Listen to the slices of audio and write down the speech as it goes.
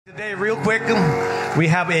Today, real quick, we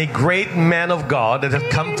have a great man of God that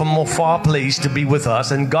has come from a far place to be with us,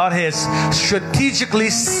 and God has strategically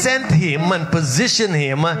sent him and positioned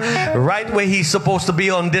him right where he's supposed to be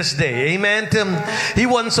on this day. Amen. He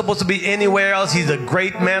wasn't supposed to be anywhere else. He's a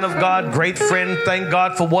great man of God, great friend. Thank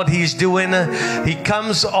God for what he's doing. He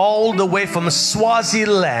comes all the way from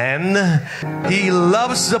Swaziland. He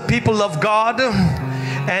loves the people of God,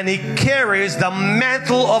 and he carries the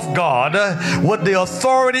mantle of God with the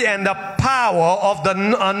authority and the power of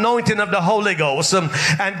the anointing of the Holy Ghost.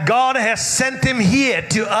 And God has sent him here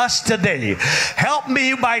to us today. Help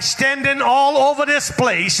me by standing all over this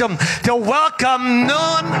place to welcome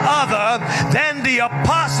none other than the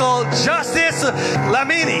Apostle Justice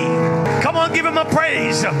Lamini. Come on, give him a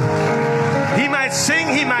praise. He might sing,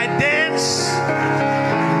 he might dance.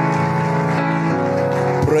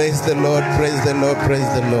 Praise the Lord, praise the Lord, praise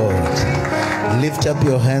the Lord. Lift up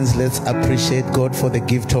your hands. Let's appreciate God for the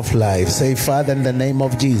gift of life. Say, Father, in the name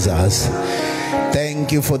of Jesus,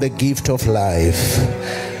 thank you for the gift of life.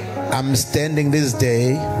 I'm standing this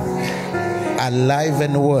day alive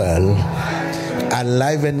and well,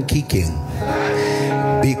 alive and kicking,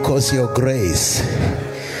 because your grace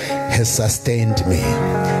has sustained me.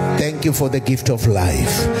 Thank you for the gift of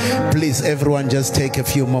life. Please, everyone, just take a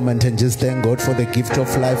few moments and just thank God for the gift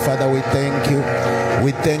of life. Father, we thank you.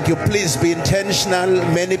 We thank you. Please be intentional.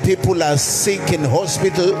 Many people are sick in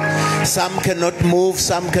hospital. Some cannot move,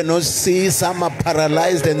 some cannot see, some are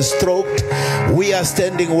paralyzed and stroked. We are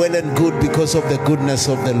standing well and good because of the goodness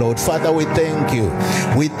of the Lord. Father, we thank you.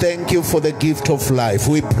 We thank you for the gift of life.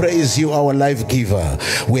 We praise you, our life giver.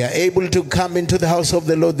 We are able to come into the house of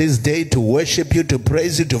the Lord this day to worship you, to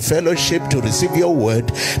praise you, to fellowship, to receive your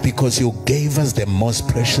word, because you gave us the most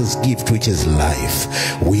precious gift, which is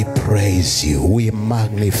life. We praise you. We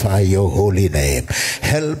magnify your holy name.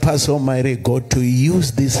 Help us, Almighty God, to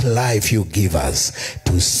use this life you give us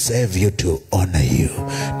to serve you, to honor you,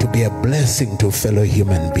 to be a blessing to fellow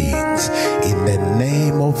human beings. In the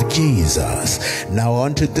name of Jesus. Now I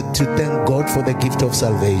want to thank God for the gift of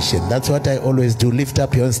salvation. That's what I always do. Lift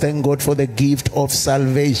up your hands. Thank God for the gift of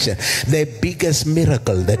salvation. The biggest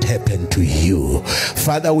miracle that happened to you.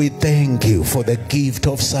 Father, we thank you for the gift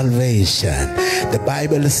of salvation. The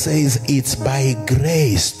Bible says it's by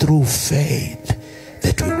grace through faith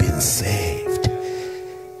that we've been saved.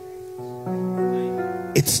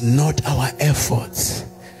 It's not our efforts.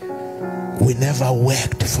 We never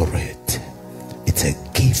worked for it. It's a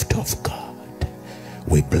gift of God.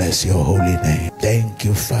 We bless your holy name. Thank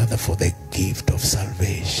you, Father, for the gift of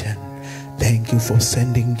salvation. Thank you for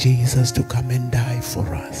sending Jesus to come and die for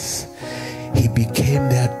us. He became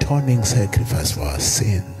the atoning sacrifice for our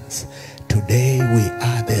sins. Today we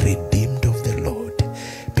are the redeemed of the Lord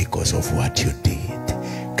because of what you did.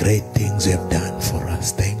 Great things you have done for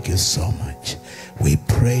us. Thank you so much. We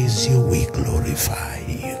praise you. We glorify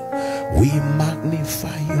you. We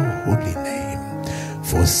magnify your holy name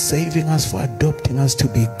for saving us, for adopting us to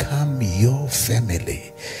become your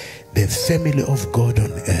family, the family of God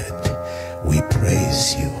on earth. We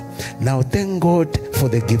praise you. Now thank God for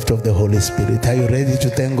the gift of the Holy Spirit. Are you ready to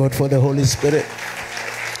thank God for the Holy Spirit?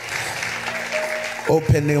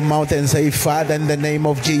 Open your mouth and say, Father, in the name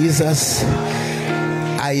of Jesus,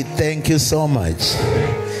 I thank you so much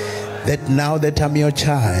that now that I'm your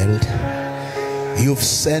child, you've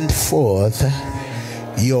sent forth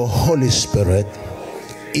your Holy Spirit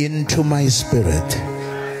into my spirit,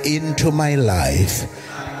 into my life,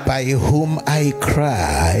 by whom I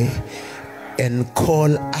cry and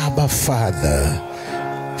call Abba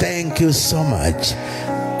Father. Thank you so much.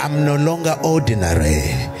 I'm no longer ordinary.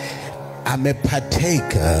 I'm a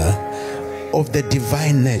partaker of the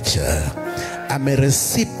divine nature. I'm a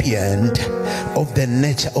recipient of the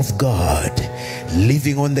nature of God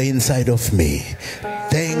living on the inside of me.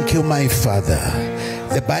 Thank you, my Father.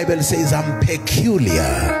 The Bible says I'm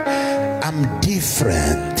peculiar. I'm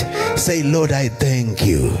different. Say, Lord, I thank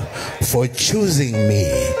you for choosing me,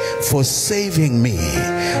 for saving me,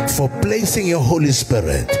 for placing your Holy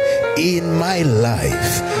Spirit in my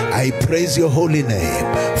life. I praise your holy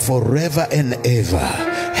name forever and ever.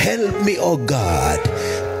 Help me, oh God,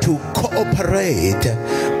 to cooperate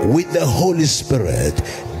with the Holy Spirit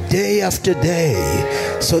day after day,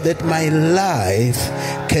 so that my life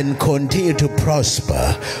can continue to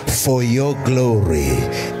prosper for your glory.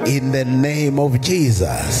 In the name of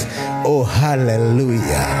Jesus. Oh,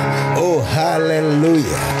 hallelujah. Oh, hallelujah.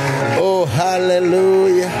 Oh,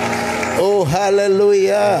 hallelujah. Oh,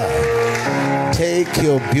 hallelujah. Take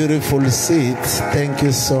your beautiful seats. Thank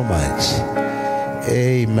you so much.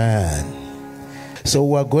 Amen. So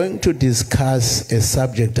we're going to discuss a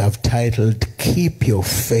subject I've titled keep your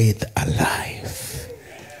faith alive.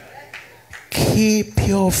 Keep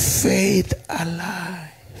your faith alive.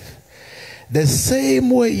 The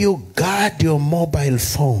same way you guard your mobile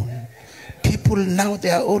phone. People now,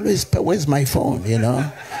 they are always, where's my phone, you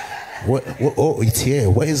know? Oh, it's here.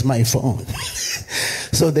 Where is my phone?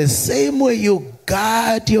 So the same way you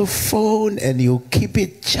guard your phone and you keep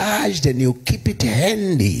it charged and you keep it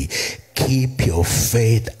handy, keep your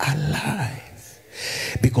faith alive.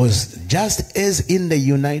 Because just as in the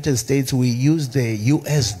United States we use the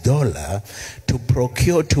US dollar to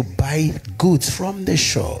procure, to buy goods from the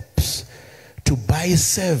shops, to buy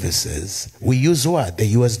services, we use what? The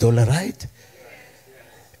US dollar, right?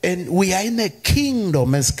 And we are in a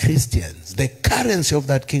kingdom as Christians. The currency of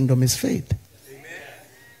that kingdom is faith. Amen.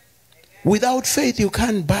 Without faith, you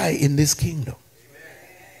can't buy in this kingdom.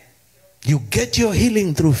 Amen. You get your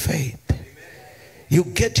healing through faith. Amen. You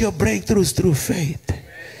get your breakthroughs through faith. Amen.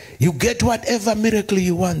 You get whatever miracle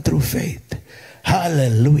you want through faith.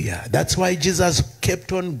 Hallelujah. That's why Jesus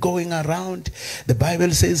kept on going around. The Bible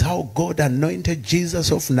says how God anointed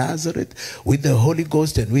Jesus of Nazareth with the Holy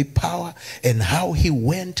Ghost and with power, and how he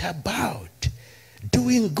went about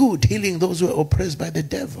doing good, healing those who were oppressed by the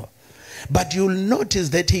devil. But you'll notice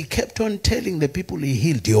that he kept on telling the people he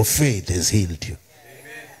healed, your faith has healed you.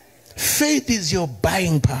 Amen. Faith is your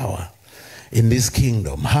buying power in this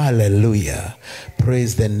kingdom. Hallelujah.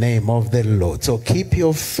 Praise the name of the Lord. So keep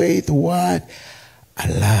your faith what?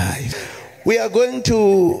 Alive. We are going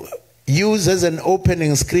to use as an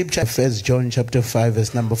opening scripture 1 John chapter 5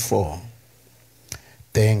 verse number 4.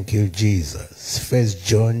 Thank you, Jesus. 1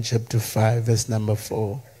 John chapter 5 verse number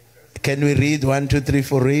 4. Can we read? 1, 2, 3,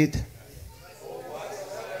 4, read.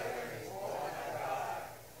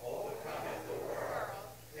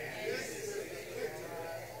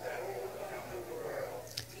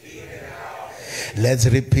 Let's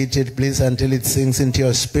repeat it, please, until it sinks into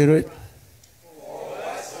your spirit.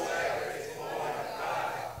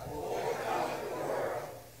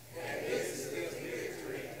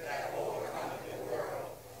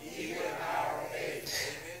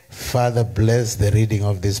 Father, bless the reading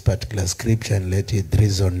of this particular scripture and let it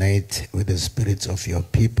resonate with the spirits of your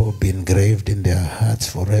people, be engraved in their hearts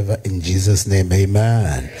forever. In Jesus' name,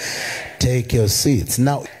 amen. Take your seats.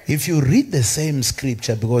 Now, if you read the same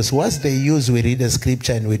scripture, because what's the use we read a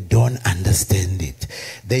scripture and we don't understand it?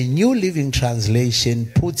 The New Living Translation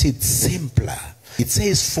puts it simpler. It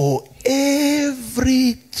says, for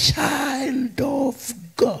every child of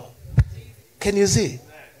God. Can you see?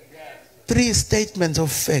 3 statements of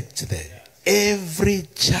fact there. Every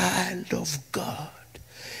child of God.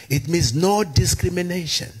 It means no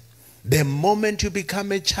discrimination. The moment you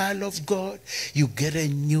become a child of God, you get a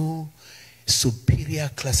new superior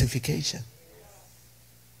classification.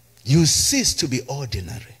 You cease to be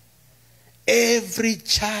ordinary. Every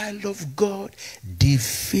child of God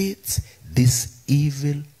defeats this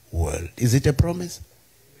evil world. Is it a promise?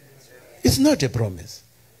 It's not a promise.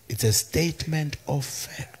 It's a statement of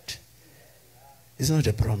fact. It's not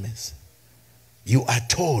a promise. You are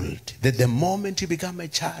told that the moment you become a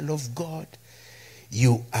child of God,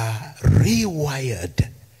 you are rewired,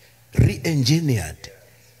 re-engineered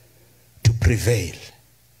to prevail.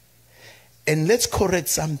 And let's correct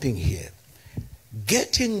something here.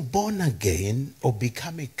 Getting born again or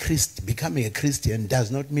becoming a Christian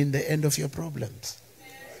does not mean the end of your problems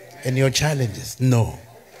and your challenges. No.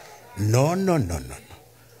 No, no, no, no, no.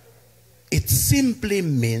 It simply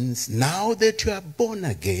means now that you are born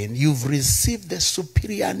again, you've received the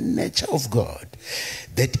superior nature of God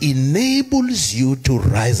that enables you to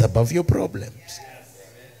rise above your problems.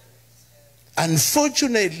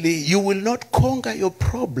 Unfortunately, you will not conquer your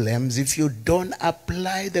problems if you don't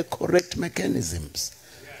apply the correct mechanisms.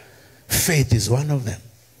 Faith is one of them.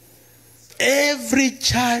 Every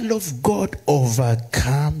child of God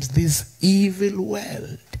overcomes this evil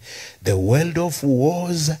world. The world of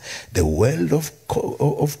wars, the world of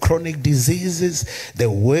chronic diseases, the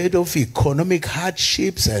world of economic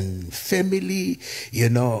hardships and family,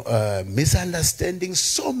 misunderstandings,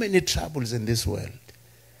 so many troubles in this world.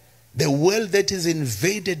 The world that is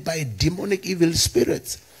invaded by demonic evil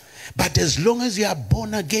spirits. But as long as you are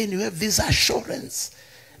born again, you have this assurance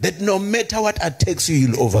that no matter what attacks you,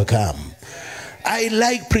 you'll overcome. I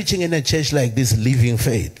like preaching in a church like this, Living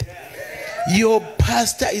Faith. Your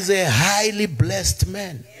pastor is a highly blessed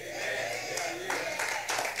man.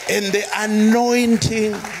 And the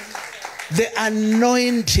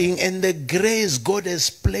anointing and the grace God has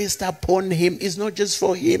placed upon him is not just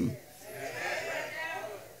for him.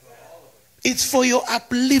 It's for your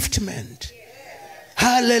upliftment.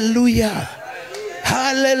 Hallelujah.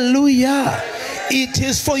 Hallelujah. It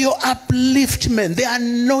is for your upliftment. The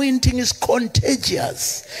anointing is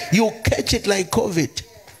contagious. You catch it like COVID.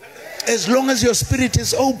 As long as your spirit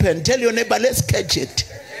is open, tell your neighbor, let's catch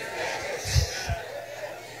it.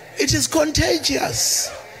 It is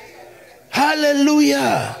contagious.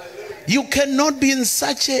 Hallelujah. You cannot be in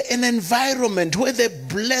such an environment where the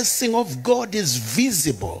blessing of God is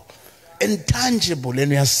visible and tangible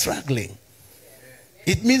and you are struggling.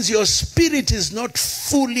 It means your spirit is not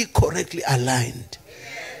fully correctly aligned.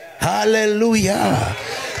 Hallelujah.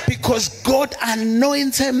 Because God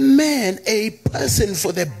anoints a man, a person,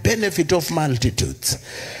 for the benefit of multitudes.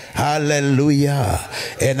 Hallelujah.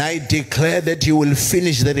 And I declare that you will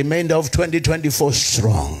finish the remainder of 2024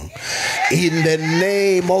 strong. In the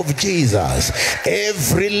name of Jesus.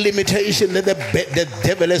 Every limitation that the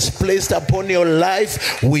devil has placed upon your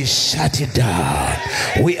life, we shut it down.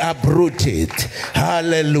 We uproot it.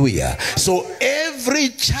 Hallelujah. So every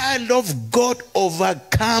child of God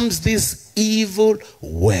overcomes this evil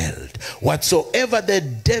world. Whatsoever the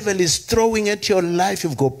devil is throwing at your life,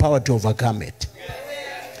 you've got power to overcome it.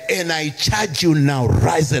 And I charge you now,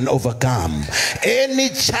 rise and overcome. Any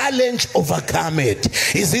challenge, overcome it.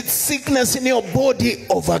 Is it sickness in your body?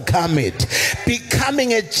 Overcome it.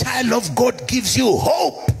 Becoming a child of God gives you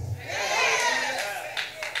hope.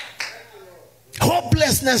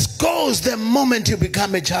 Hopelessness goes the moment you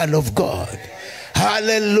become a child of God.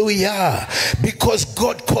 Hallelujah. Because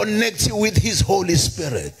God connects you with his Holy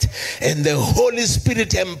Spirit. And the Holy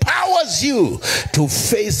Spirit empowers you to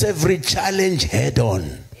face every challenge head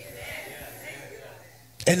on.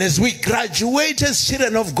 And as we graduate as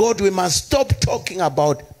children of God, we must stop talking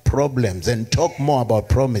about problems and talk more about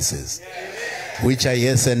promises, which are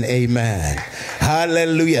yes and amen.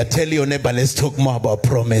 Hallelujah. Tell your neighbor, let's talk more about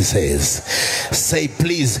promises. Say,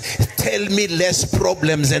 please, tell me less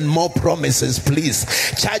problems and more promises, please.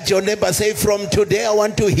 Charge your neighbor, say, from today I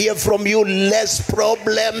want to hear from you less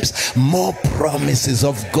problems, more promises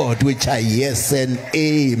of God, which are yes and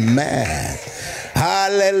amen.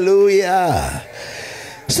 Hallelujah.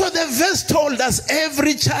 So the verse told us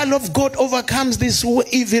every child of God overcomes this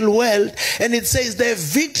evil world. And it says the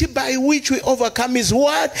victory by which we overcome is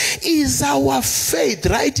what? Is our faith.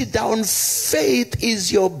 Write it down. Faith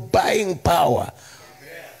is your buying power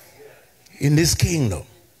in this kingdom.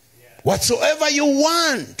 Whatsoever you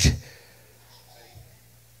want,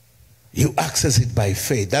 you access it by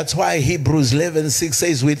faith. That's why Hebrews 11:6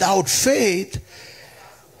 says without faith,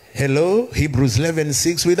 hello, Hebrews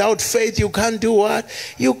 11:6. Without faith, you can't do what?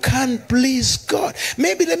 You can't please God.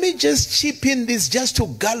 Maybe let me just chip in this just to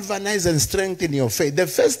galvanize and strengthen your faith. The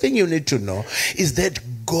first thing you need to know is that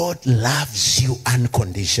God loves you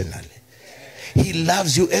unconditionally. He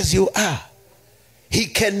loves you as you are. He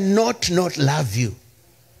cannot not love you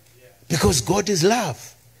because God is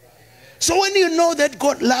love. So when you know that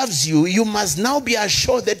God loves you, you must now be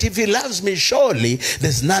assured that if he loves me, surely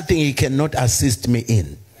there's nothing he cannot assist me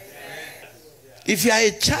in. If you are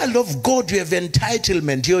a child of God, you have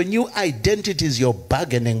entitlement. Your new identity is your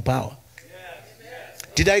bargaining power.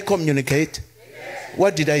 Did I communicate?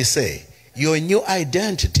 What did I say? Your new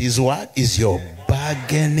identity is what? Is your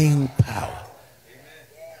bargaining power.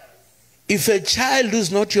 If a child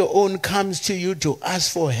who's not your own comes to you to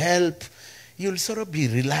ask for help, you'll sort of be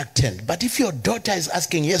reluctant. But if your daughter is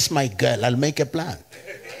asking, yes, my girl, I'll make a plan.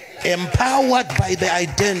 Empowered by the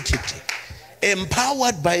identity.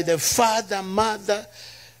 Empowered by the father, mother,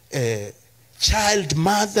 child,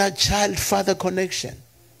 mother, child, father connection.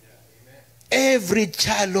 Every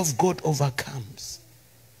child of God overcomes.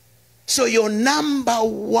 So your number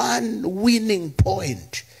one winning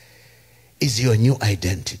point is your new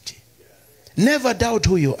identity. Never doubt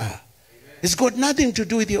who you are. It's got nothing to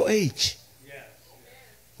do with your age.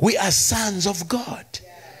 We are sons of God.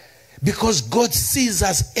 Because God sees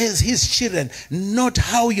us as his children, not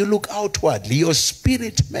how you look outwardly. Your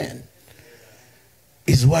spirit man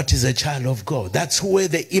is what is a child of God. That's where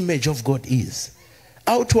the image of God is.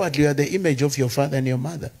 Outwardly, you are the image of your father and your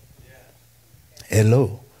mother.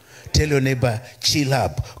 Hello. Tell your neighbor, chill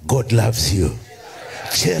up. God loves you.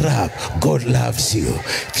 Cheer up. God loves you.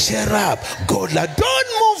 Cheer up. God loves you.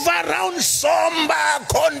 Don't move around somber,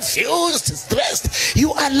 confused, stressed.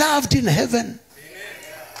 You are loved in heaven.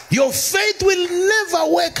 Your faith will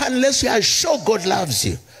never work unless you are sure God loves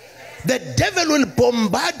you. The devil will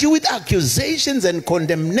bombard you with accusations and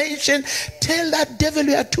condemnation. Tell that devil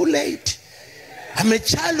you are too late. I'm a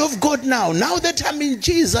child of God now. Now that I'm in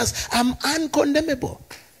Jesus, I'm uncondemnable.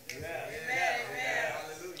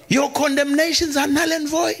 Your condemnations are null and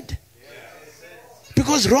void.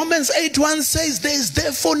 Because Romans 8:1 says there is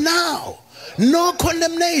therefore now no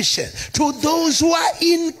condemnation to those who are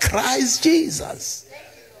in Christ Jesus.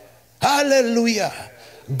 Hallelujah.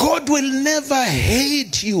 God will never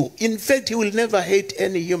hate you. In fact, he will never hate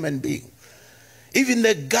any human being. Even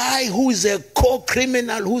the guy who is a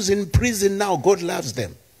co-criminal who's in prison now, God loves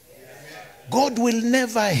them. God will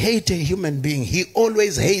never hate a human being. He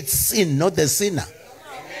always hates sin, not the sinner.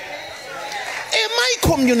 Am I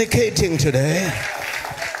communicating today?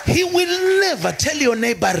 He will never, tell your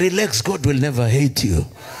neighbor, relax, God will never hate you.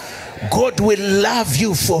 God will love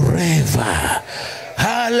you forever.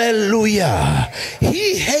 Hallelujah.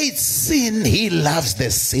 He hates sin. He loves the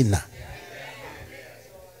sinner.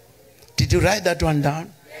 Did you write that one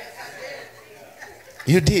down?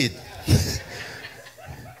 You did.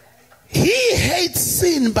 He hates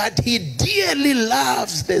sin, but he dearly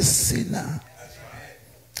loves the sinner.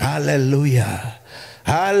 Hallelujah.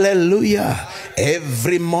 Hallelujah.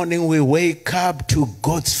 Every morning we wake up to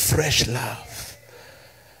God's fresh love.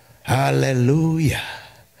 Hallelujah.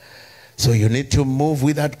 So you need to move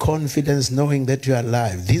with that confidence, knowing that you are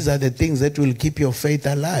alive. These are the things that will keep your faith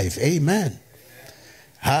alive. Amen.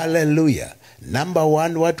 Hallelujah. Number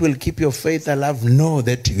one, what will keep your faith alive? Know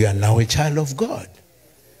that you are now a child of God.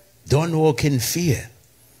 Don't walk in fear.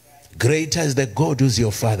 Greater is the God who's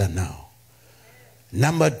your Father now.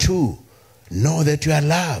 Number two, know that you are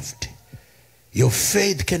loved. Your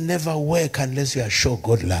faith can never work unless you are sure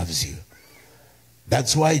God loves you.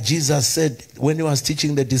 That's why Jesus said, when he was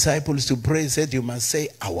teaching the disciples to pray, he said, you must say,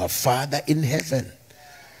 our Father in heaven,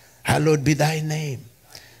 hallowed be thy name.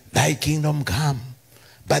 Thy kingdom come.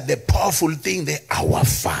 But the powerful thing, our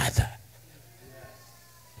Father.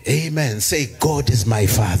 Amen. Say, God is my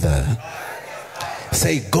Father.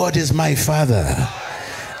 Say, God is my Father.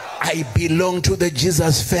 I belong to the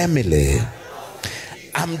Jesus family.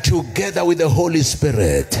 I'm together with the Holy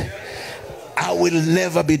Spirit. I will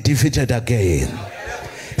never be defeated again.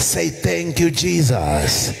 Say, thank you,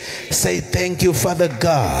 Jesus. Say, thank you, Father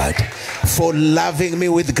God, for loving me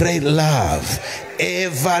with great love.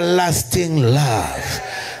 Everlasting love.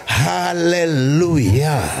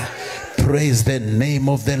 Hallelujah. Praise the name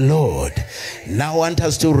of the Lord. Now I want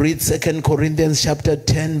us to read 2 Corinthians chapter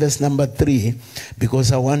 10 verse number 3,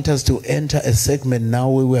 because I want us to enter a segment now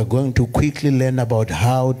where we are going to quickly learn about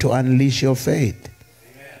how to unleash your faith.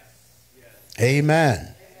 Amen. Amen.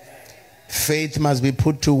 Faith must be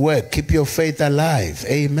put to work. Keep your faith alive.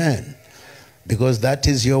 Amen. Because that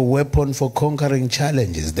is your weapon for conquering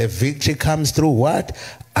challenges. The victory comes through what?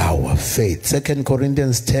 Our faith. 2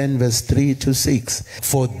 Corinthians 10 verse 3 to 6.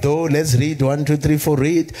 For though, let's read 1, 2, 3, 4,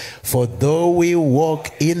 read. For though we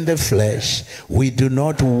walk in the flesh, we do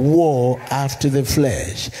not war after the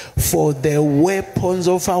flesh. For the weapons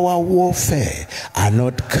of our warfare are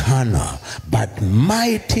not carnal, but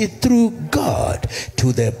mighty through God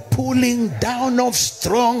to the pulling down of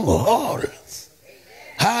strongholds.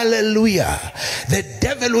 Hallelujah. The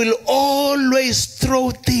devil will always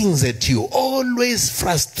throw things at you, always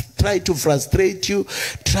try to frustrate you,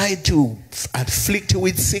 try to afflict you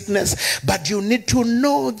with sickness, but you need to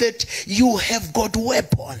know that you have got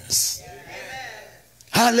weapons.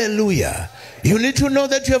 Hallelujah. You need to know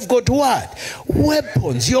that you have got what?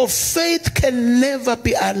 Weapons. Your faith can never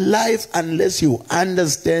be alive unless you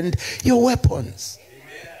understand your weapons.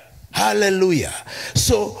 Hallelujah.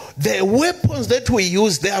 So the weapons that we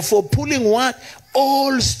use, they are for pulling what?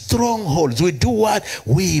 All strongholds. We do what?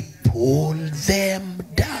 We pull them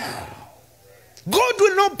down. God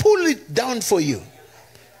will not pull it down for you.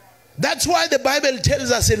 That's why the Bible tells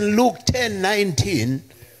us in Luke 10:19,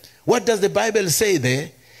 what does the Bible say there?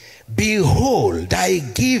 Behold, I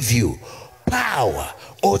give you power,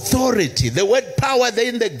 authority. The word power there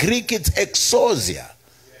in the Greek, it's exousia.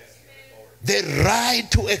 The right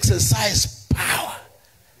to exercise power.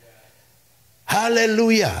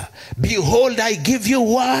 Hallelujah. Behold, I give you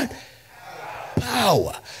what?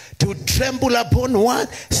 Power. To trample upon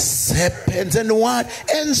what? Serpents and what?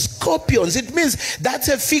 And scorpions. It means that's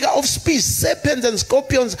a figure of speech. Serpents and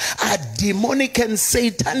scorpions are demonic and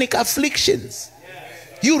satanic afflictions.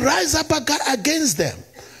 You rise up against them.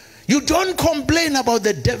 You don't complain about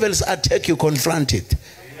the devil's attack, you confront it.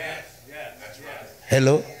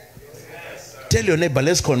 Hello? Tell your neighbor,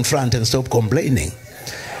 let's confront and stop complaining.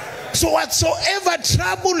 So whatsoever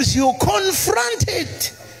troubles you, confront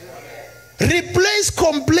it. Replace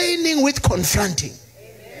complaining with confronting.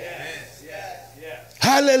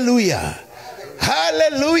 Hallelujah.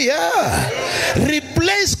 Hallelujah.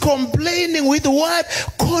 Replace complaining with what?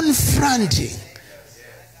 Confronting.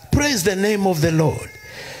 Praise the name of the Lord.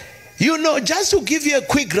 You know, just to give you a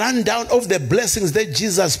quick rundown of the blessings that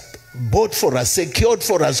Jesus bought for us, secured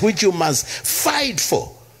for us, which you must fight for.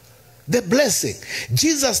 The blessing.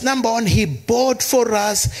 Jesus, number one, he bought for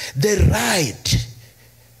us the right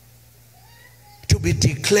to be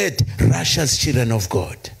declared righteous children of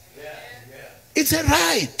God. It's a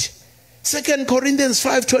right. 2 Corinthians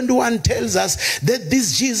 5:21 tells us that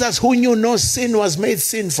this Jesus who knew no sin was made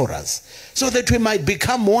sin for us, so that we might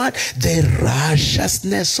become what? The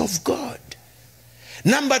righteousness of God.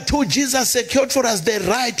 Number two, Jesus secured for us the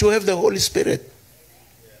right to have the Holy Spirit.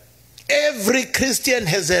 Every Christian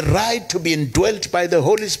has a right to be indwelt by the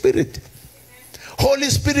Holy Spirit. Holy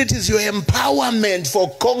Spirit is your empowerment for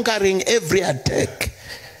conquering every attack.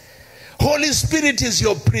 Holy Spirit is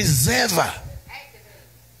your preserver.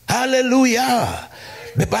 Hallelujah.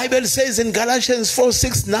 The Bible says in Galatians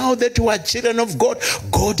 4:6, now that we are children of God,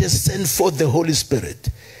 God has sent forth the Holy Spirit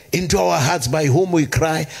into our hearts, by whom we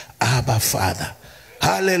cry, Abba, Father.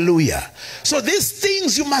 Hallelujah. So these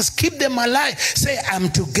things, you must keep them alive. Say, I'm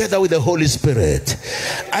together with the Holy Spirit.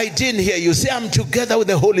 I didn't hear you. Say, I'm together with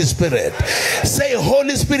the Holy Spirit. Say,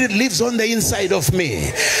 Holy Spirit lives on the inside of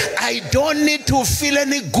me. I don't need to feel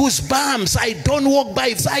any goosebumps. I don't walk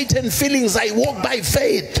by sight and feelings. I walk by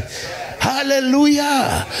faith.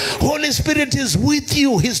 Hallelujah. Holy Spirit is with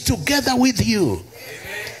you. He's together with you.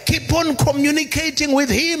 Keep on communicating with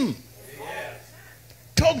him.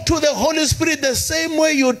 Talk to the Holy Spirit the same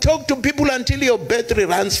way you talk to people until your battery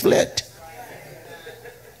runs flat.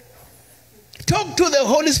 Talk to the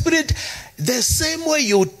Holy Spirit the same way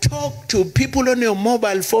you talk to people on your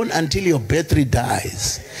mobile phone until your battery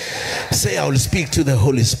dies. Say, I will speak to the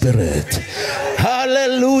Holy Spirit.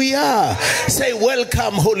 Hallelujah. Say,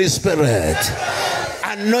 welcome, Holy Spirit.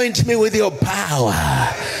 Anoint me with your power.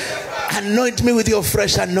 Anoint me with your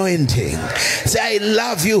fresh anointing. Say, I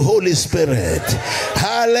love you, Holy Spirit.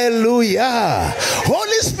 Hallelujah.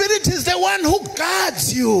 Holy Spirit is the one who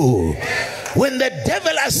guards you. When the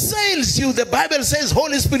devil assails you, the Bible says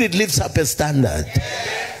Holy Spirit lifts up a standard.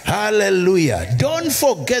 Hallelujah. Don't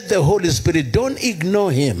forget the Holy Spirit. Don't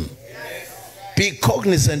ignore him. Be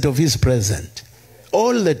cognizant of his presence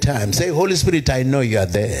all the time. Say, Holy Spirit, I know you are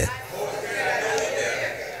there.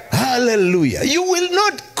 Hallelujah. You will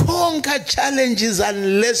not conquer challenges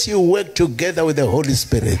unless you work together with the Holy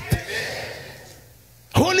Spirit.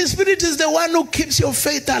 Holy Spirit is the one who keeps your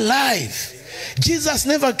faith alive. Jesus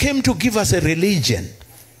never came to give us a religion.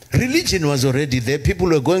 Religion was already there. People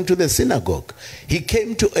were going to the synagogue. He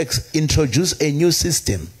came to introduce a new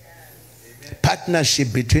system.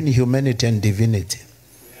 Partnership between humanity and divinity.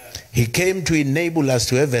 He came to enable us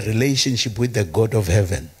to have a relationship with the God of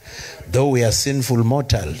heaven. Though we are sinful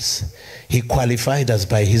mortals, he qualified us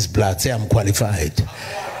by his blood. Say, I'm qualified.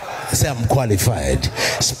 Say, I'm qualified.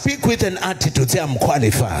 Speak with an attitude. Say, I'm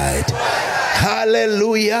qualified.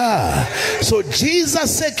 Hallelujah. So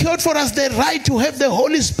Jesus secured for us the right to have the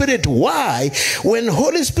Holy Spirit. Why? When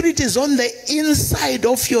Holy Spirit is on the inside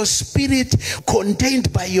of your spirit,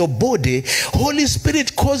 contained by your body, Holy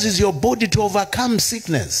Spirit causes your body to overcome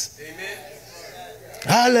sickness. Amen.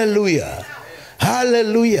 Hallelujah.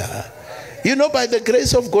 Hallelujah. You know, by the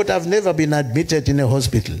grace of God, I've never been admitted in a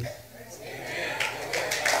hospital.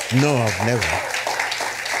 No, I've never.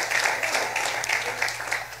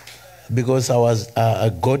 Because I was,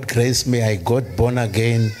 God graced me, I got born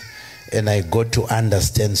again, and I got to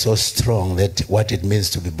understand so strong that what it means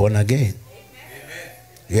to be born again.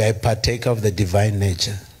 You are a partaker of the divine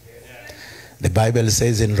nature. The Bible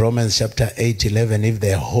says in Romans chapter 8:11, if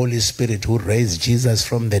the Holy Spirit who raised Jesus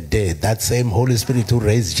from the dead, that same Holy Spirit who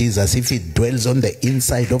raised Jesus, if it dwells on the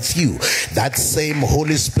inside of you, that same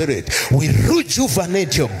Holy Spirit will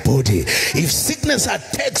rejuvenate your body. If sickness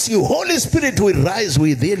attacks you, Holy Spirit will rise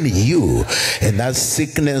within you, and that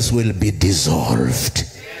sickness will be dissolved.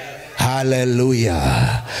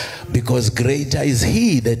 Hallelujah. Because greater is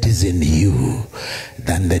he that is in you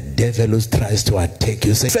than the devil who tries to attack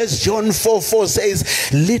you. 1 John 4:4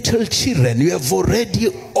 says, little children, you have already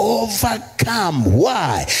overcome.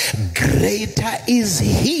 Why? Greater is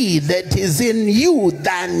he that is in you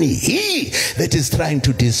than he that is trying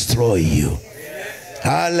to destroy you.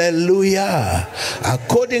 Hallelujah.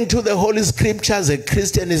 According to the Holy Scriptures, a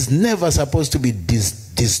Christian is never supposed to be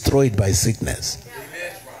destroyed by sickness.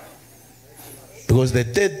 Because the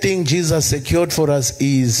third thing Jesus secured for us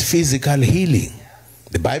is physical healing.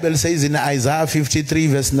 The Bible says in Isaiah 53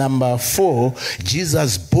 verse number 4,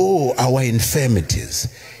 Jesus bore our infirmities.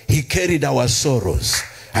 He carried our sorrows.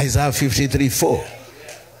 Isaiah 53:4.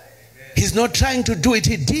 He's not trying to do it,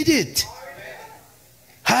 he did it.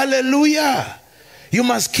 Hallelujah. You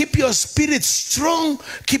must keep your spirit strong,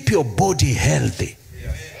 keep your body healthy.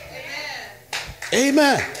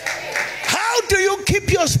 Amen. How do you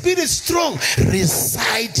keep your spirit strong?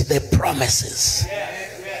 Recite the promises.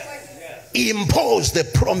 impose the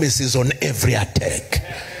promises on every attack.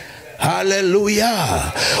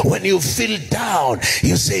 Hallelujah. When you feel down,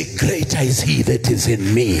 you say, greater is he that is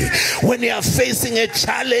in me. When you are facing a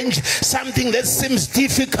challenge, something that seems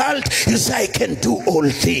difficult, you say, I can do all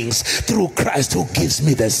things through Christ who gives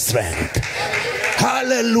me the strength.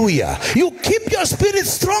 Hallelujah. You keep your spirit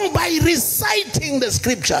strong by reciting the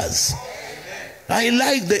scriptures. I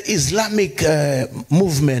like the Islamic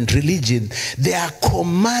movement, religion. They are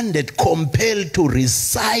commanded, compelled to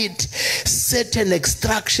recite certain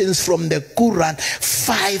extractions from the Quran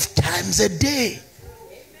 5 times a day.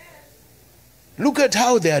 Look at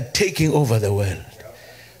how they are taking over the world.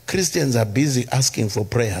 Christians are busy asking for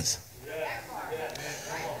prayers.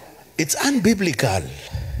 It's unbiblical.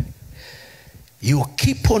 You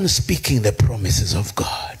keep on speaking the promises of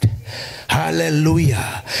God.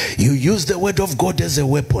 Hallelujah. You use the word of God as a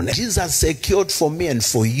weapon. Jesus secured for me and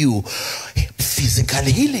for you physical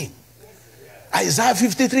healing. Isaiah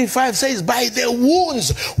 53:5 says, by the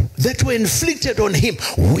wounds that were inflicted on him,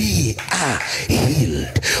 we are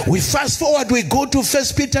healed. We fast forward, we go to 1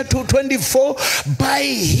 Peter 2:24. By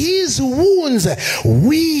his wounds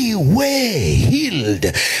we were healed.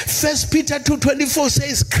 1 Peter 2:24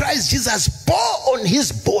 says, Christ Jesus bore on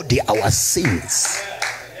his body our sins.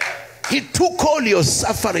 He took all your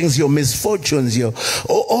sufferings, your misfortunes,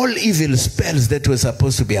 all evil spells that were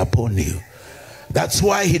supposed to be upon you. That's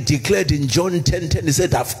why he declared in John 10:10, he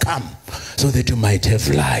said, I've come so that you might have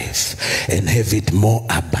life and have it more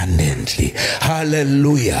abundantly.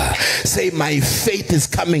 Hallelujah. Say, my faith is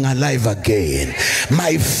coming alive again.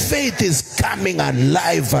 My faith is coming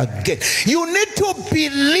alive again. You need to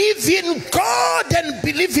believe in God and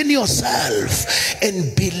believe in yourself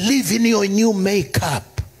and believe in your new makeup.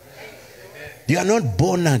 You are not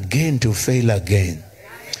born again to fail again.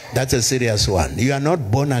 That's a serious one. You are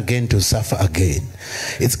not born again to suffer again.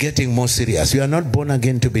 It's getting more serious. You are not born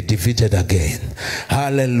again to be defeated again.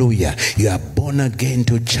 Hallelujah. You are born again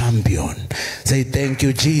to champion. Say, thank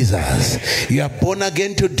you, Jesus. You are born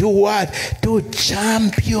again to do what? To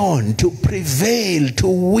champion, to prevail, to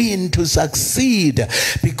win, to succeed.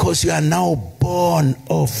 Because you are now born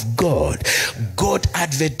of God. God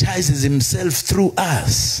advertises himself through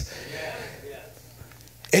us.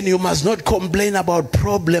 And you must not complain about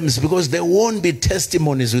problems, because there won't be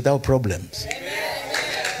testimonies without problems.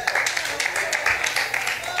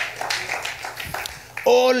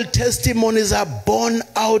 All testimonies are born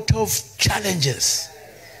out of challenges.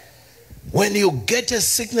 When you get a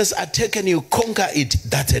sickness attack and you conquer it,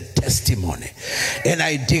 that's a testimony. And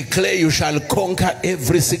I declare you shall conquer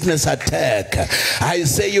every sickness attack. I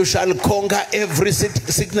say you shall conquer every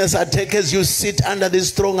sickness attack as you sit under the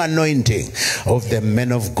strong anointing of the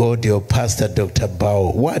man of God, your pastor, Dr.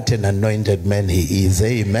 Bao. What an anointed man he is.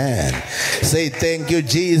 Amen. Say, thank you,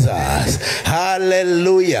 Jesus.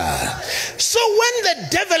 Hallelujah. So when the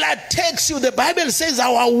devil attacks you, the Bible says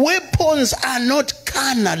our weapons are not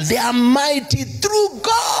carnal, they are mighty through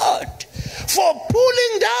God for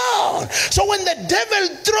pulling down. So when the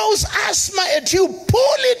devil throws asthma at you,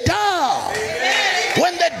 pull it down. Amen.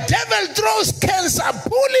 When the devil throws cancer,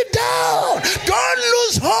 pull it down. Don't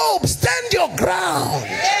lose hope. Stand your ground.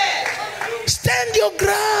 Stand your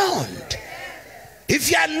ground. If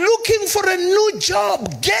you are looking for a new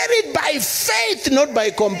job, get it by faith, not by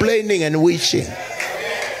complaining and wishing.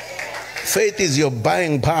 Faith is your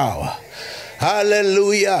buying power.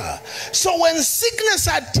 Hallelujah. So when sickness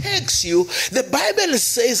attacks you, the Bible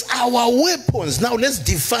says our weapons. Now let's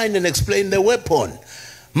define and explain the weapon.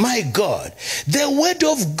 My God, the word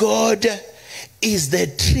of God is the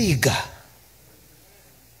trigger.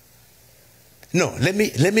 No, let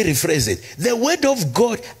me rephrase it. The word of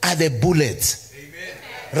God are the bullets.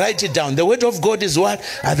 Amen. Write it down. The word of God is what?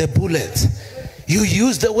 Are the bullets. You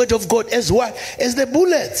use the word of God as what? As the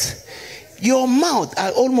bullets. Your mouth, I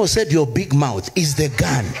almost said your big mouth, is the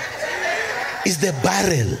gun, is the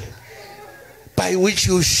barrel by which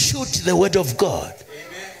you shoot the word of God.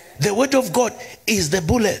 The word of God is the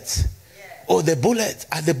bullets, or the bullets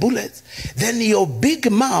are the bullets. Then your big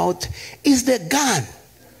mouth is the gun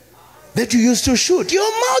that you use to shoot.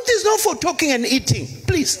 Your mouth is not for talking and eating,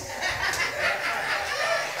 please.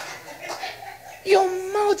 Your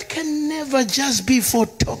mouth can never just be for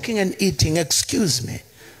talking and eating, excuse me.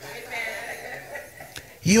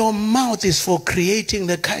 Your mouth is for creating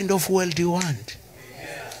the kind of world you want.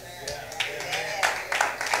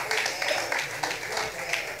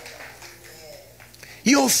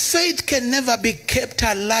 Your faith can never be kept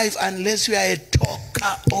alive unless you are a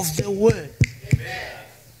talker of the word.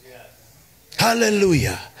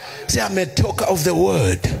 Hallelujah. Say, I'm a talker of the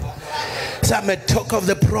word. Say, I'm a talker of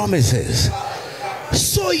the promises.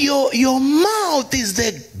 So your mouth is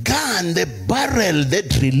the gun, the barrel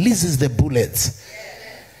that releases the bullets.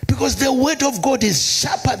 Because the word of God is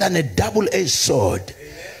sharper than a double-edged sword.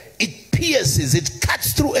 It pierces, it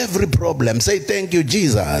cuts through every problem. Say thank you,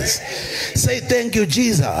 Jesus. Say thank you,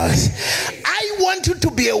 Jesus. I want you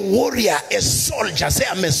to be a warrior, a soldier. Say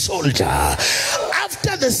I'm a soldier.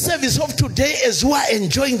 After the service of today, as we are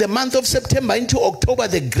enjoying the month of September into October,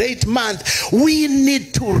 the great month, we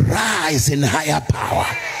need to rise in higher power.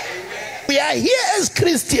 We are here as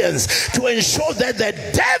Christians to ensure that the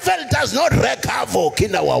devil does not wreak havoc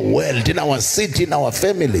in our world, in our city, in our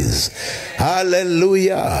families.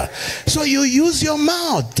 Hallelujah. So you use your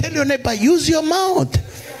mouth. Tell your neighbor, use your mouth.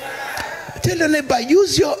 Tell your neighbor,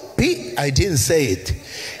 use your big. I didn't say it.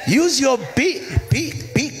 Use your big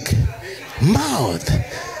mouth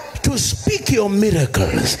to speak your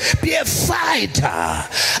miracles. Be a fighter.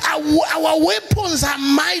 Our weapons are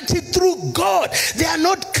mighty through God. They are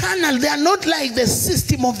not carnal. They are not like the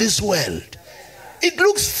system of this world. It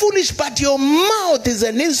looks foolish, but your mouth is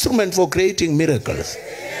an instrument for creating miracles.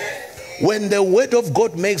 When the word of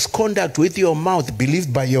God makes contact with your mouth,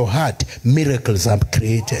 believed by your heart, miracles are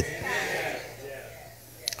created.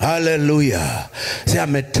 Hallelujah. Say,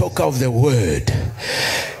 I'm a talker of the word.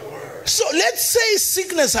 So let's say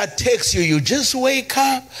sickness attacks you. You just wake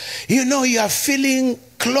up, you know, you are feeling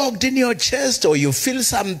clogged in your chest, or you feel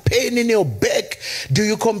some pain in your back. Do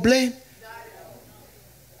you complain?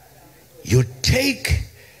 You take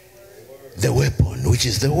the weapon, which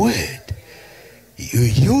is the word. You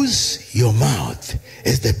use your mouth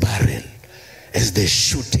as the barrel, as the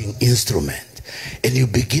shooting instrument, and you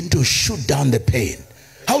begin to shoot down the pain.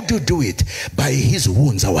 How do you do it? By his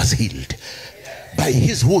wounds I was healed. By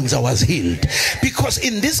his wounds I was healed. Because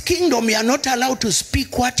in this kingdom you are not allowed to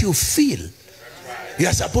speak what you feel. You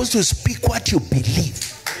are supposed to speak what you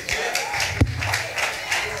believe.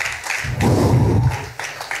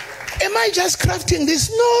 Am I just crafting this?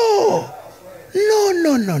 No.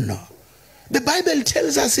 No. The Bible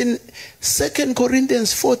tells us in 2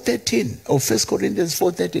 Corinthians 4:13 or 1 Corinthians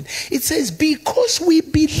 4:13, it says, because we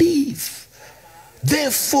believe,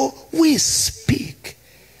 therefore we speak.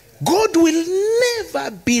 God will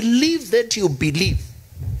never believe that you believe.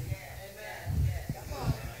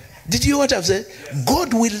 Did you hear what I've said?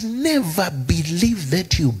 God will never believe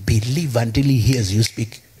that you believe until he hears you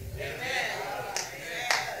speak.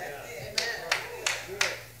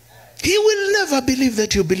 He will never believe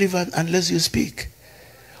that you believe unless you speak.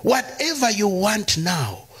 Whatever you want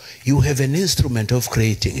now, you have an instrument of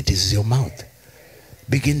creating. It is your mouth.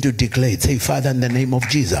 Begin to declare it. Say, Father, in the name of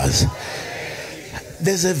Jesus.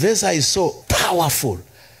 There's a verse I saw, powerful.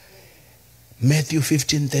 Matthew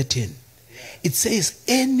 15:13. It says,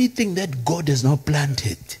 anything that God has not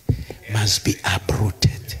planted must be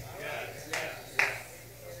uprooted.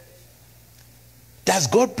 Does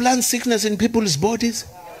God plant sickness in people's bodies?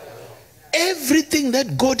 Everything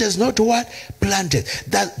that God has not what? Planted.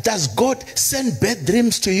 Does God send bad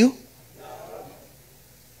dreams to you?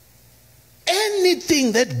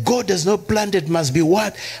 Anything that God has not planted must be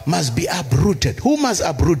what? Must be uprooted. Who must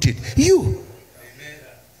uproot it? You.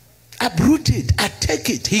 Uproot it. Attack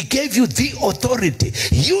it. He gave you the authority.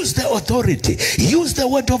 Use the authority. Use the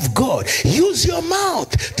word of God. Use your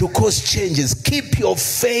mouth to cause changes. Keep your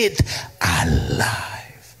faith alive.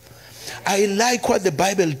 I like what the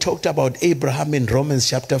Bible talked about Abraham in Romans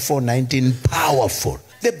chapter 4:19. Powerful.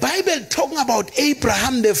 The Bible talking about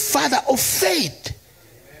Abraham, the father of faith.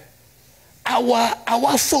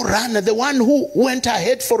 Our forerunner, the one who went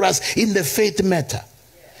ahead for us in the faith matter.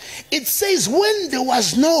 It says when there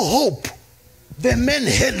was no hope, the man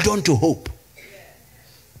held on to hope.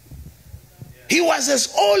 He was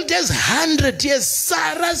as old as 100 years.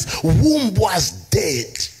 Sarah's womb was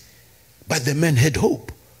dead. But the man had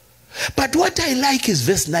hope. But what I like is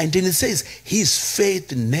verse 19. It says, his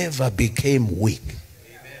faith never became weak.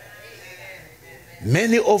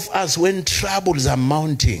 Many of us, when troubles are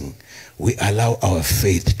mounting, we allow our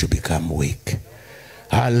faith to become weak.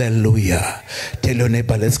 Hallelujah. Tell your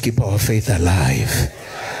neighbor, let's keep our faith alive.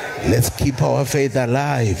 Let's keep our faith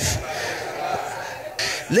alive.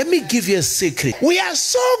 Let me give you a secret. We are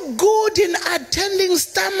so good in attending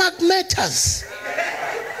stomach matters,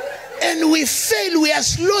 and we fail. We are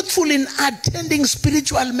slothful in attending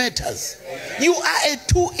spiritual matters. You are a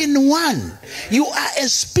two-in-one. You are a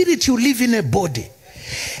spirit, you live in a body.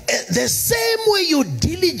 The same way you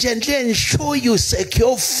diligently ensure you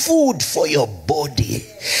secure food for your body,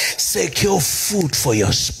 secure food for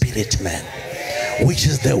your spirit, man, which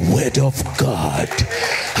is the word of God.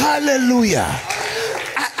 Hallelujah.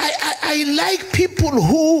 I like people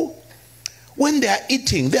When they are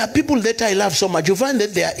eating, there are people that I love so much. You find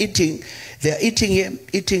that they are eating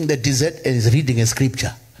the dessert and is reading a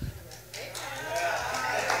scripture.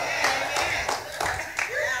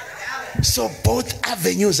 So both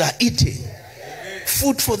avenues are eating.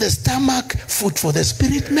 Food for the stomach, food for the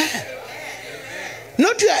spirit, man.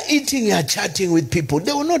 Not you are eating, you are chatting with people.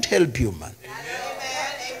 They will not help you, man.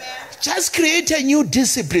 Just create a new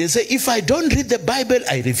discipline. Say, if I don't read the Bible,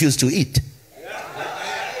 I refuse to eat.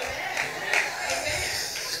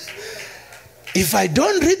 If I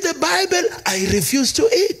don't read the Bible, I refuse to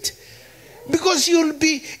eat. Because you'll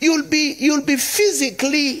be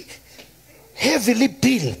physically heavily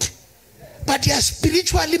built, but you are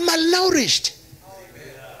spiritually malnourished.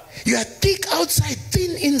 You are thick outside,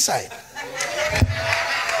 thin inside.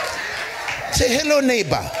 Say hello,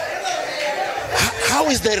 neighbor. How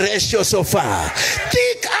is the ratio so far?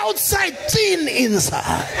 Thick outside, thin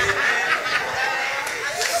inside.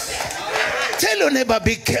 Tell your neighbor,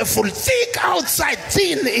 be careful. Thick outside,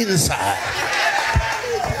 thin inside.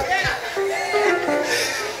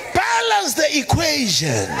 Balance the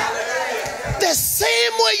equation. The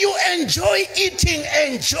same way you enjoy eating,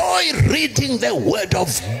 enjoy reading the word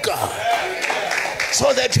of God.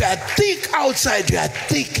 So that you are thick outside, you are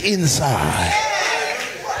thick inside.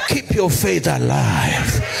 Keep your faith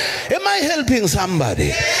alive. Am I helping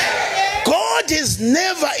somebody? God is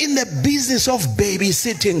never in the business of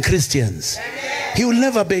babysitting Christians. He will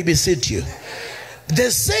never babysit you.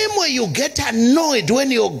 The same way you get annoyed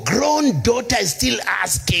when your grown daughter is still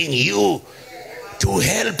asking you to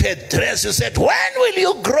help her dress. You said, when will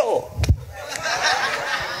you grow?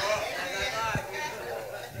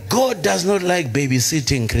 God does not like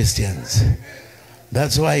babysitting Christians.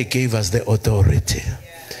 That's why he gave us the authority.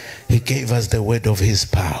 He gave us the word of his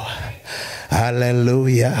power.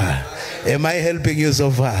 Hallelujah. Am I helping you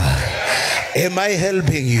so far? Am I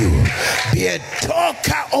helping you? Be a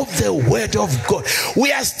talker of the word of God.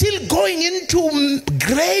 We are still going into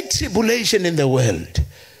great tribulation in the world.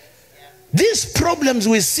 These problems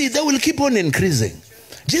we see, they will keep on increasing.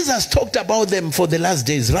 Jesus talked about them for the last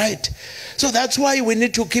days, right? So that's why we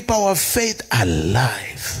need to keep our faith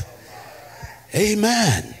alive.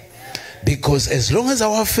 Amen. Because as long as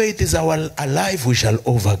our faith is alive, we shall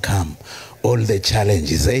overcome all the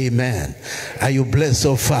challenges. Amen. Are you blessed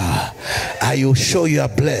so far? Are you sure you are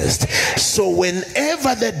blessed? So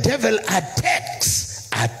whenever the devil attacks,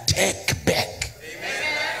 attack back.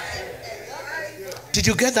 Did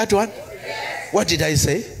you get that one? What did I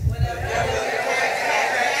say?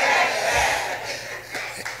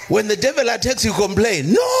 When the devil attacks, you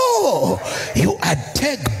complain. No, you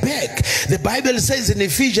attack back. The Bible says in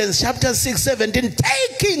Ephesians chapter 6:17,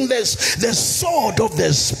 taking the sword of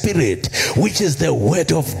the Spirit, which is the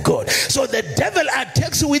word of God. So the devil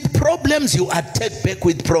attacks you with problems, you attack back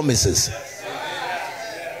with promises.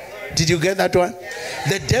 Did you get that one?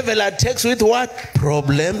 The devil attacks with what?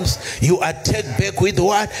 Problems. You attack back with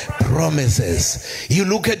what? Promises. You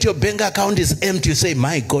look at your bank account is empty, you say,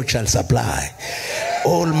 my God shall supply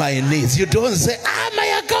all my needs. You don't say,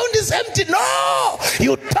 my account is empty. No,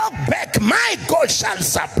 you talk back, my God shall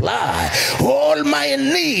supply all my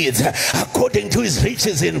needs according to his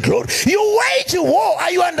riches in glory. You wage war. Are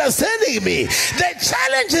you understanding me? The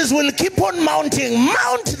challenges will keep on mounting.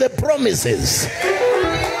 Mount the promises.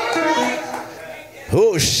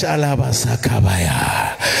 Oh,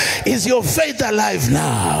 Shalabasakabaya. Is your faith alive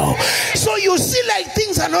now? So you see like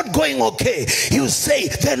things are not going okay. You say,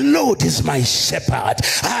 the Lord is my shepherd.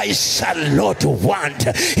 I shall not want.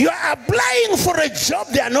 You are applying for a job.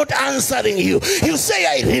 They are not answering you. You say,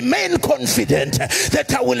 I remain confident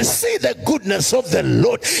that I will see the goodness of the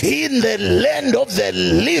Lord in the land of the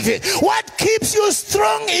living. What keeps you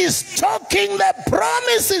strong is talking the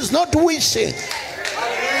promises, not wishing.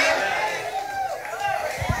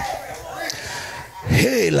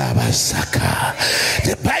 Hey, Labasaka.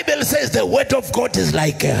 The Bible says the word of God is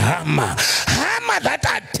like a hammer. Hammer that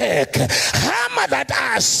attack, hammer that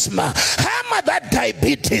asthma, hammer that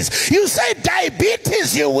diabetes. You say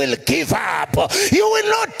diabetes, you will give up. You will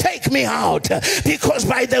not take me out, because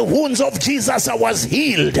by the wounds of Jesus I was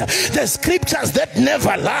healed. The scriptures that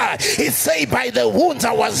never lie, it say by the wounds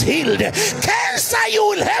I was healed. Cancer, you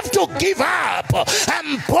will have to give up.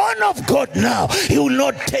 I'm born of God now. You will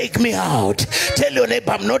not take me out. Tell your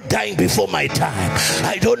neighbor, I'm not dying before my time.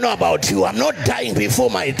 I don't know about you. I'm not dying before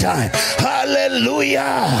my time.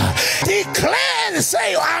 Hallelujah. Declare and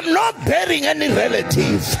say, I'm not burying any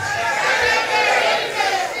relative.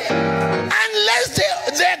 Unless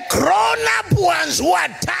the grown-up ones who are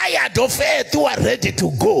tired of earth, who are ready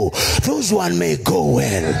to go, those one may go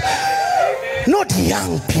well. Not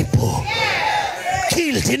young people.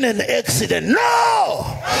 Killed in an accident.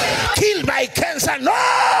 No. Killed by cancer. No.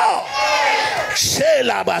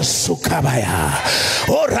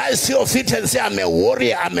 Oh, rise your feet and say, I'm a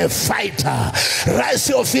warrior, I'm a fighter. Rise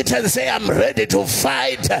your feet and say, I'm ready to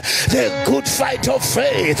fight the good fight of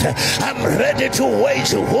faith. I'm ready to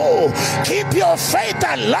wage war. Keep your faith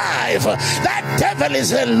alive. That devil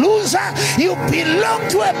is a loser. You belong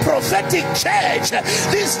to a prophetic church.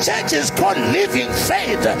 This church is called Living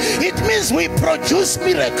Faith. It means we produce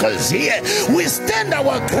miracles here. We stand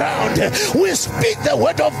our ground. We speak the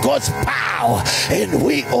word of God's power and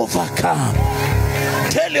we overcome.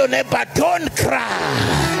 Tell your neighbor, don't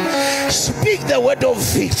cry. Speak the word of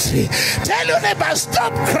victory. Tell your neighbor,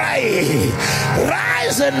 stop crying.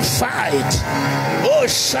 Rise and fight. Oh,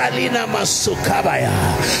 Shalina Masukabaya.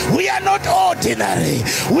 We are not ordinary.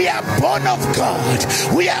 We are born of God.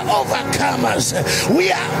 We are overcomers.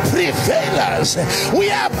 We are prevailers.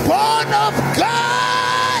 We are born of God.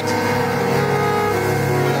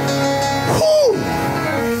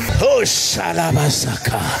 Oh,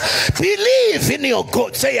 Shalabasaka. Believe in your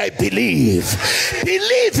God. Say, I believe.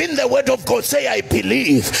 Believe in the word of God. Say, I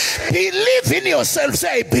believe. Believe in yourself.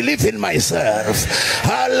 Say, I believe in myself.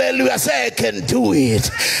 Hallelujah. Say, I can do it.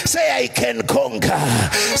 Say, I can conquer.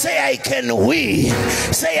 Say, I can win.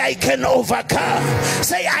 Say, I can overcome.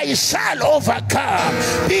 Say, I shall overcome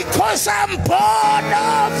because I'm born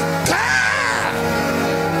of God.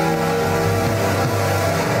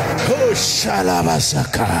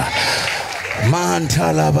 Shalabasaka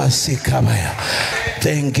Mantalabasikabaya.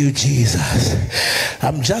 Thank you, Jesus.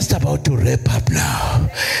 I'm just about to wrap up now.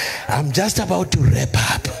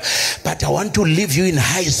 But I want to leave you in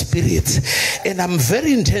high spirits. And I'm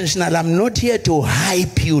very intentional. I'm not here to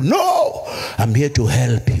hype you. No, I'm here to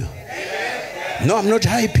help you. No, I'm not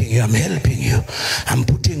hyping you. I'm helping you. I'm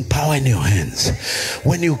putting power in your hands.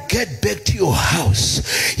 When you get back to your house,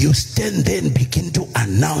 you stand there and begin to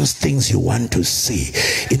announce things you want to see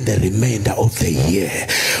in the remainder of the year.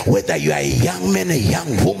 Whether you are a young man, a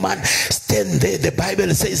young woman, stand there. The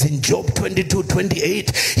Bible says in Job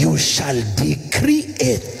 22:28, you shall decree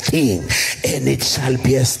a thing and it shall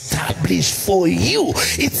be established for you.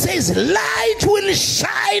 It says light will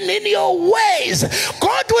shine in your ways.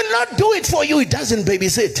 God will not do it for you. It doesn't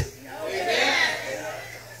babysit.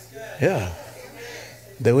 Yeah.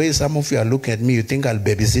 The way some of you are looking at me, you think I'll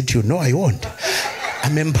babysit you. No, I won't.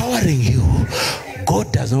 I'm empowering you.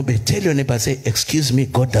 God does not tell your neighbor, say, excuse me,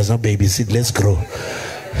 God does not babysit. Let's grow.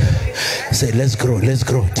 Say, let's grow, let's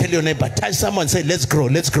grow. Tell your neighbor, touch someone, say, let's grow,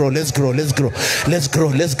 let's grow, let's grow, let's grow, let's grow,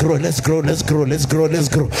 let's grow, let's grow, let's grow, let's grow, let's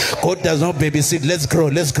grow. God does not babysit. Let's grow,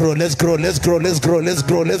 let's grow, let's grow, let's grow, let's grow, let's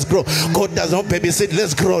grow, let's grow. God does not babysit.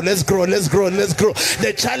 Let's grow, let's grow, let's grow, let's grow.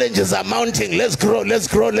 The challenges are mounting. Let's grow, let's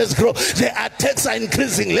grow, let's grow. The attacks are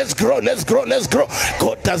increasing. Let's grow, let's grow, let's grow.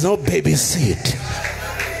 God does not babysit.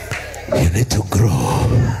 You need to grow.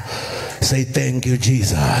 Say, thank you,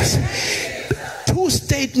 Jesus. Two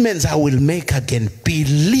statements I will make again.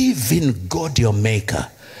 Believe in God your maker.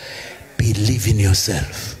 Believe in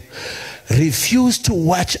yourself. Refuse to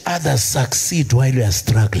watch others succeed while you are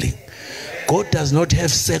struggling. God does not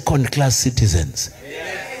have second-class citizens.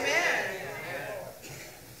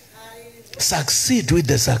 Succeed with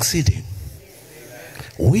the succeeding.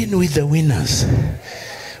 Win with the winners.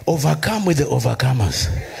 Overcome with the overcomers.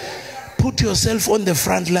 Put yourself on the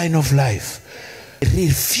front line of life.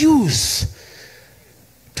 Refuse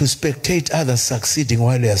to spectate others succeeding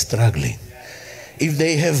while they are struggling. If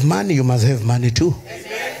they have money, you must have money too.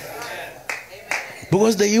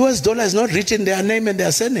 Because the US dollar is not written their name and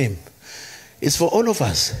their surname. It's for all of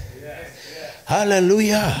us.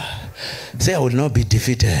 Hallelujah. Say, I will not be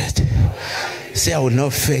defeated. Say, I will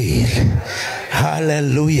not fail.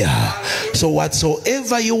 Hallelujah. So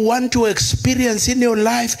whatsoever you want to experience in your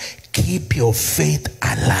life, keep your faith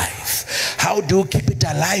alive. How do you keep it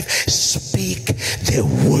alive? Speak the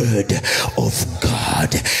word of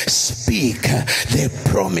God. Speak the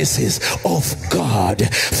promises of God.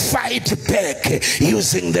 Fight back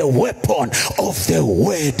using the weapon of the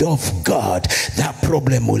word of God. That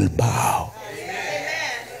problem will bow.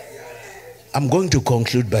 I'm going to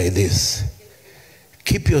conclude by this.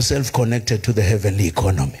 Keep yourself connected to the heavenly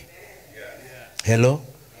economy. Hello?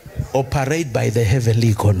 Operate by the heavenly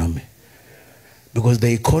economy. Because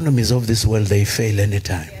the economies of this world, they fail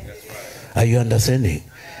anytime. Are you understanding?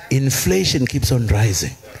 Inflation keeps on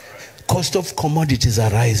rising. Cost of commodities are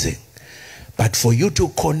rising. But for you to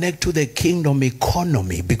connect to the kingdom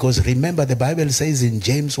economy, because remember the Bible says in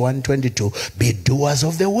James 1:22, be doers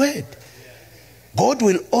of the word. God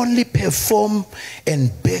will only perform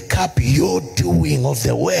and back up your doing of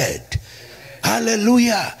the word.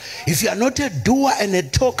 Hallelujah. If you are not a doer and a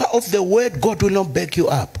talker of the word, God will not back you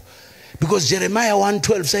up. Because Jeremiah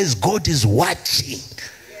 1:12 says God is watching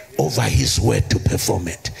over his word to perform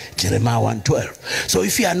it. Jeremiah 1:12. So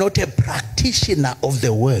if you are not a practitioner of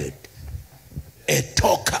the word, a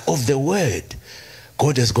talker of the word,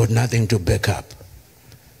 God has got nothing to back up.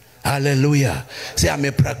 Hallelujah. Say, I'm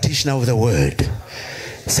a practitioner of the word.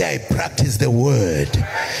 Say, I practice the word.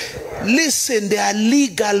 Listen, there are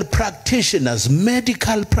legal practitioners,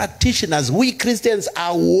 medical practitioners. We Christians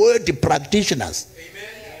are word practitioners.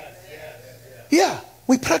 Yeah,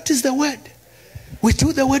 we practice the word. We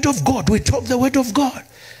do the word of God. We talk the word of God.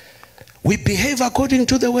 We behave according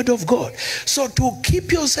to the word of God. So to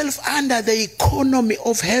keep yourself under the economy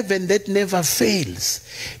of heaven that never fails,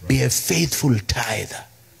 be a faithful tither.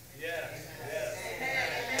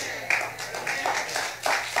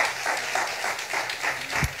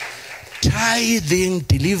 Tithing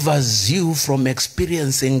delivers you from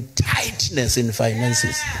experiencing tightness in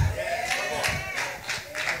finances.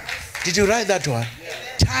 Did you write that one?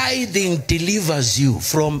 Tithing delivers you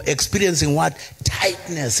from experiencing what?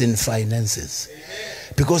 Tightness in finances.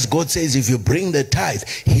 Because God says if you bring the tithe,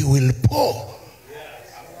 he will pour.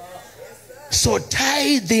 So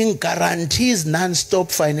tithing guarantees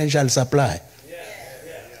non-stop financial supply.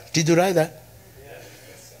 Did you write that?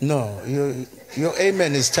 No, your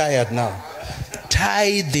amen is tired now.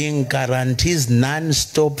 Tithing guarantees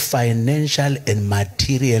non-stop financial and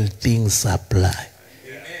material things supply.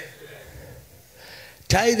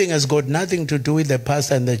 Tithing has got nothing to do with the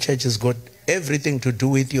pastor and the church. Has got everything to do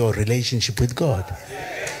with your relationship with God.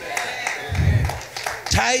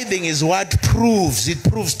 Tithing is what proves. It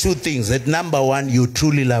proves two things. That number one, you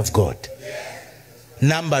truly love God.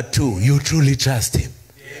 Number two, you truly trust him.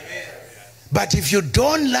 But if you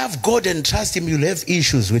don't love God and trust him, you'll have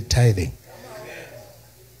issues with tithing.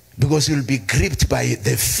 Because you'll be gripped by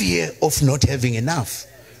the fear of not having enough.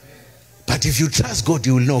 But if you trust God,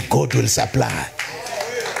 you will know God will supply.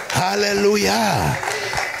 Hallelujah.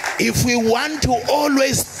 If we want to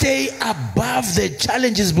always stay above the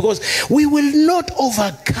challenges, because we will not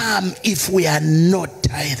overcome if we are not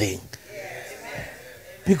tithing.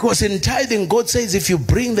 Because in tithing, God says, if you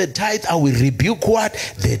bring the tithe, I will rebuke what?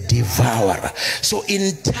 The devourer. So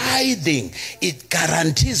in tithing, it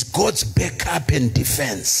guarantees God's backup and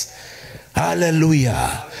defense.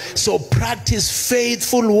 Hallelujah. So practice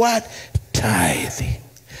faithful what? Tithing.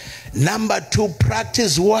 Number two,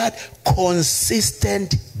 practice what?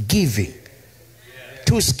 Consistent giving.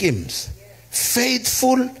 Two schemes.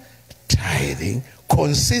 Faithful tithing,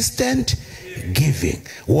 consistent giving.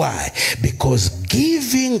 Why? Because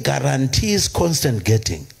giving guarantees constant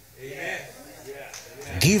getting.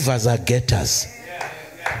 Givers are getters.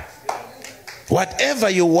 Whatever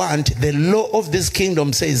you want, the law of this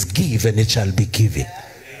kingdom says give and it shall be given.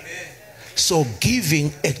 So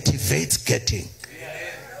giving activates getting.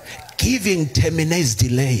 Giving terminates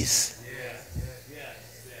delays.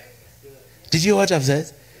 Did you hear what I've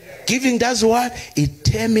said? Giving does what? It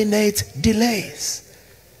terminates delays.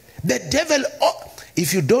 The devil,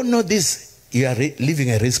 if you don't know this, you are living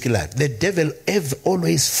a risky life. The devil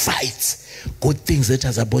always fights good things that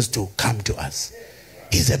are supposed to come to us.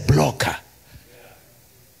 He's a blocker.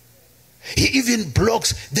 He even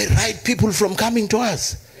blocks the right people from coming to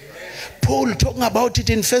us. Paul talking about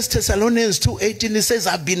it in 1 Thessalonians 2:18, he says,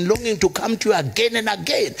 I've been longing to come to you again and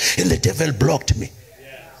again, and the devil blocked me.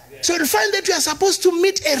 So you'll find that you are supposed to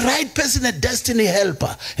meet a right person, a destiny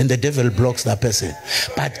helper, and the devil blocks that person.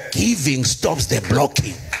 But giving stops the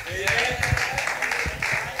blocking.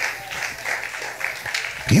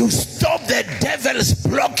 You stop the devil's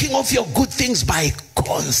blocking of your good things by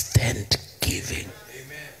constant giving.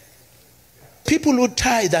 People who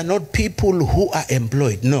tithe are not people who are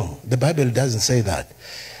employed. No, the Bible doesn't say that.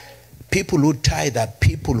 People who tithe are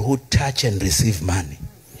people who touch and receive money.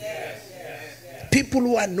 People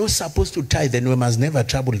who are not supposed to tithe, and we must never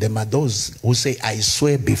trouble them, are those who say, I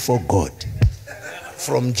swear before God,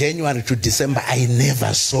 from January to December, I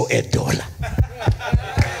never saw $1.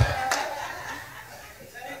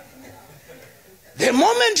 The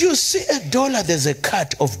moment you see $1, there's a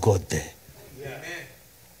cut of God there.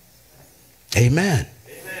 Amen.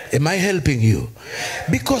 Am I helping you?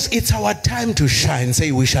 Because it's our time to shine.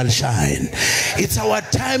 Say we shall shine. It's our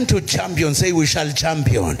time to champion. Say we shall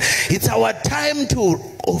champion. It's our time to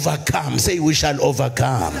overcome. Say we shall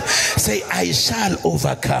overcome. Say I shall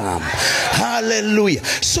overcome. Hallelujah.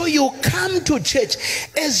 So you come to church,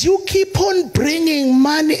 as you keep on bringing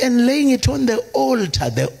money and laying it on the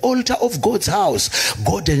altar of God's house,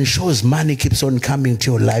 God ensures money keeps on coming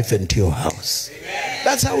to your life and to your house.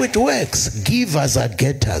 That's how it works. Givers are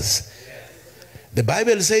getters. The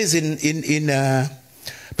Bible says in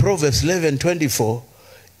Proverbs 11:24,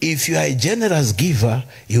 if you are a generous giver,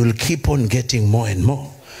 you will keep on getting more and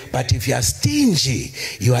more. But if you are stingy,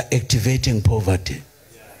 you are activating poverty.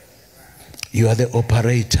 You are the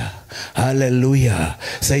operator. Hallelujah.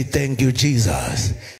 Say thank you, Jesus.